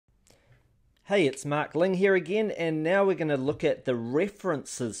Hey, it's Mark Ling here again, and now we're going to look at the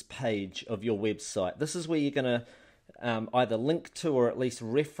references page of your website. This is where you're going to either link to or at least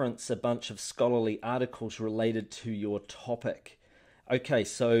reference a bunch of scholarly articles related to your topic. Okay,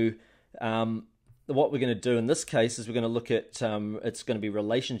 so what we're going to do in this case is we're going to look at, it's going to be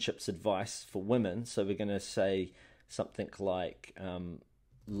relationships advice for women. So we're going to say something like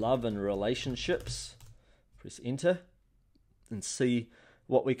love and relationships. Press enter and see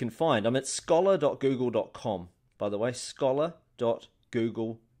what we can find. I'm at scholar.google.com, by the way,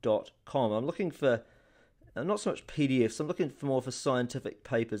 scholar.google.com. I'm looking for not so much PDFs, I'm looking for more for scientific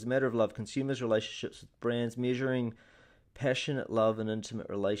papers, matter of love, consumers' relationships with brands, measuring passionate love and intimate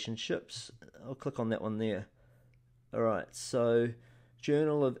relationships. I'll click on that one there. All right, so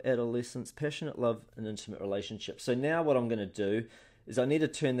Journal of Adolescence, passionate love and intimate relationships. So now what I'm going to do is I need to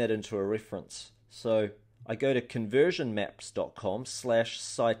turn that into a reference. So I go to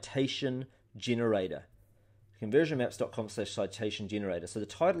conversionmaps.com/citation generator. Conversionmaps.com/citation generator. So the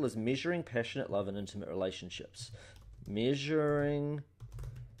title is Measuring Passionate Love and Intimate Relationships. Measuring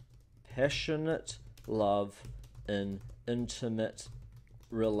Passionate Love in Intimate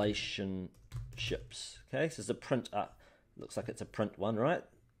Relationships. Okay, so it's a print up. Looks like it's a print one, right?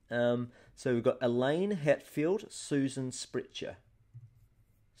 So we've got Elaine Hatfield, Susan Spretcher.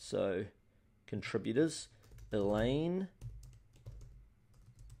 So contributors, Elaine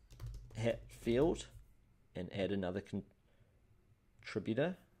Hatfield, and add another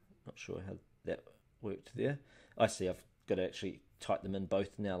contributor. Not sure how that worked there. I see, I've got to actually type them in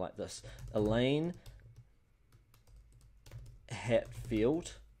both now like this. Elaine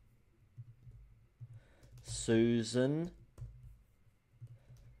Hatfield, Susan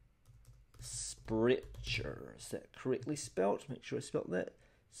Spretcher. Is that correctly spelt? Make sure I spelt that.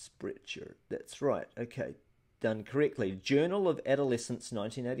 Spretcher. That's right. Okay. Done correctly. Journal of Adolescence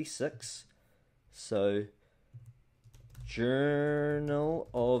 1986. So, Journal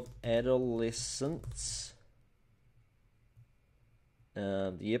of Adolescence.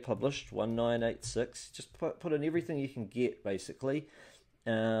 The year published, 1986. Just put in everything you can get, basically.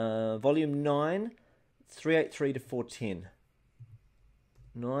 Volume 9, 383 to 410.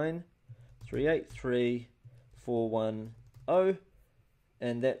 9, 383, 410.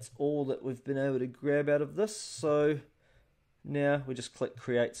 And that's all that we've been able to grab out of this. So now we just click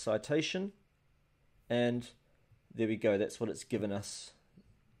Create Citation. And there we go. That's what it's given us.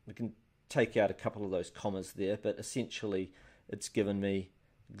 We can take out a couple of those commas there, but essentially it's given me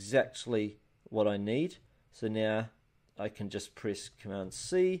exactly what I need. So now I can just press Command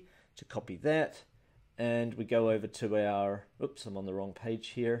C to copy that. And we go over to our, oops, I'm on the wrong page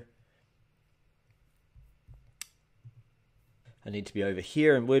here. I need to be over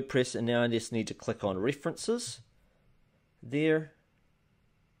here in WordPress, and now I just need to click on References there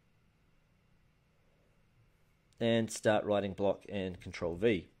and start writing block and Control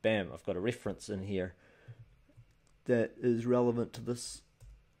V. Bam, I've got a reference in here that is relevant to this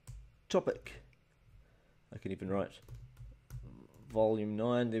topic. I can even write volume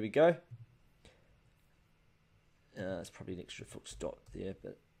 9, there we go. It's probably an extra full stop there,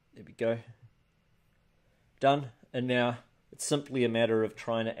 but there we go. Done, and now it's simply a matter of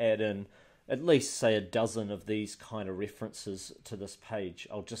trying to add in at least, say, a dozen of these kind of references to this page.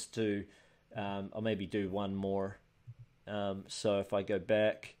 I'll just do, I'll maybe do one more. So if I go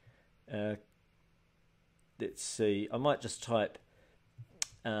back, let's see, I might just type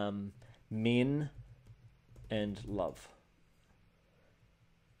men and love.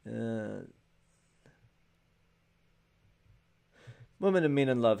 Women and men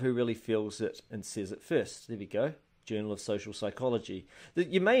in love, who really feels it and says it first. There we go. Journal of Social Psychology.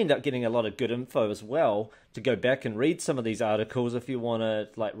 You may end up getting a lot of good info as well to go back and read some of these articles if you want to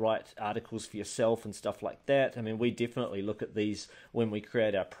like write articles for yourself and stuff like that. I mean, we definitely look at these when we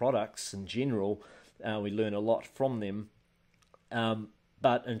create our products in general. We learn a lot from them.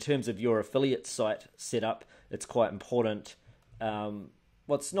 But in terms of your affiliate site setup, it's quite important. Well,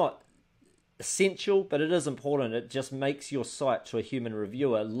 it's not essential, but it is important. It just makes your site to a human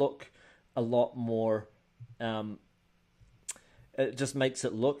reviewer look a lot more it just makes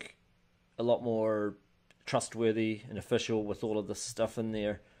it look a lot more trustworthy and official with all of this stuff in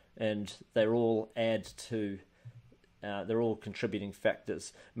there, and they're all they're all contributing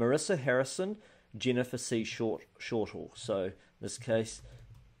factors. Marissa Harrison, Jennifer C. Shortall. So in this case,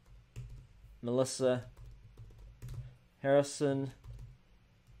 Melissa Harrison,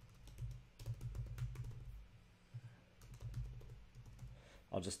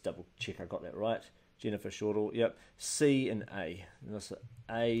 I'll just double check I got that right. Jennifer Shortall, yep. C and A. Melissa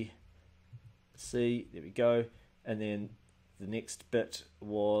A, C, there we go. And then the next bit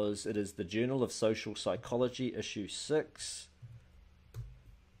was, it is the Journal of Social Psychology, issue 6.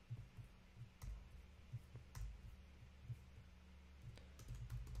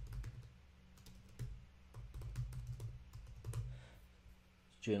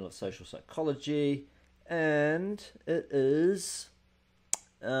 Journal of Social Psychology, and it is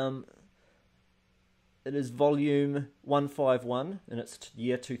volume 151, and it's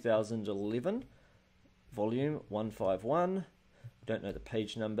year 2011. Volume 151. Don't know the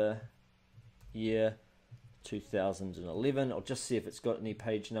page number. Year 2011. I'll just see if it's got any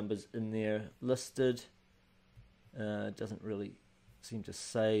page numbers in there listed. It doesn't really seem to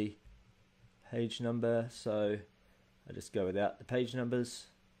say page number, so I just go without the page numbers.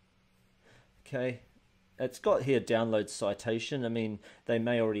 Okay, it's got here download citation. I mean, they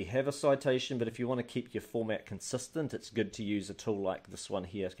may already have a citation, but if you want to keep your format consistent, it's good to use a tool like this one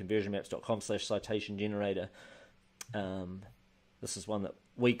here, conversionmaps.com/citation generator. This is one that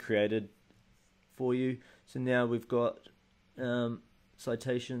we created for you. So now we've got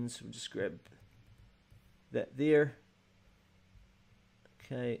citations. We'll just grab that there.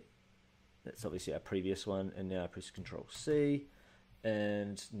 Okay, that's obviously our previous one, and now I press Control C,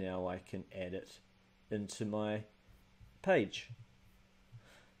 and now I can add it into my page.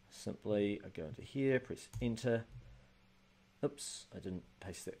 Simply, I go into here, press Enter. Oops, I didn't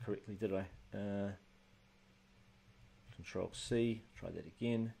paste that correctly, did I? Control C, try that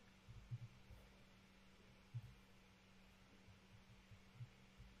again.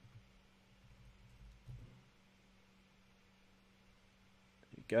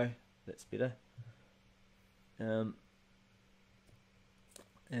 There we go, that's better.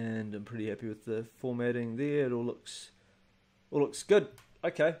 And I'm pretty happy with the formatting there. It all looks good.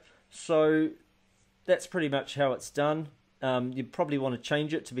 Okay, so that's pretty much how it's done. You probably want to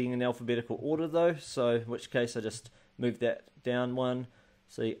change it to being in alphabetical order though, so in which case I just move that down one.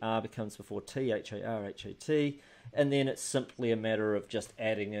 See, R becomes before T, H-A-R, H-A-T, and then it's simply a matter of just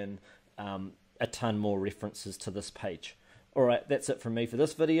adding in a ton more references to this page. Alright, that's it from me for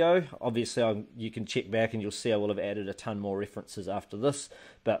this video. Obviously, you can check back and you'll see I will have added a ton more references after this,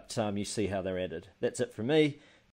 but you see how they're added. That's it from me.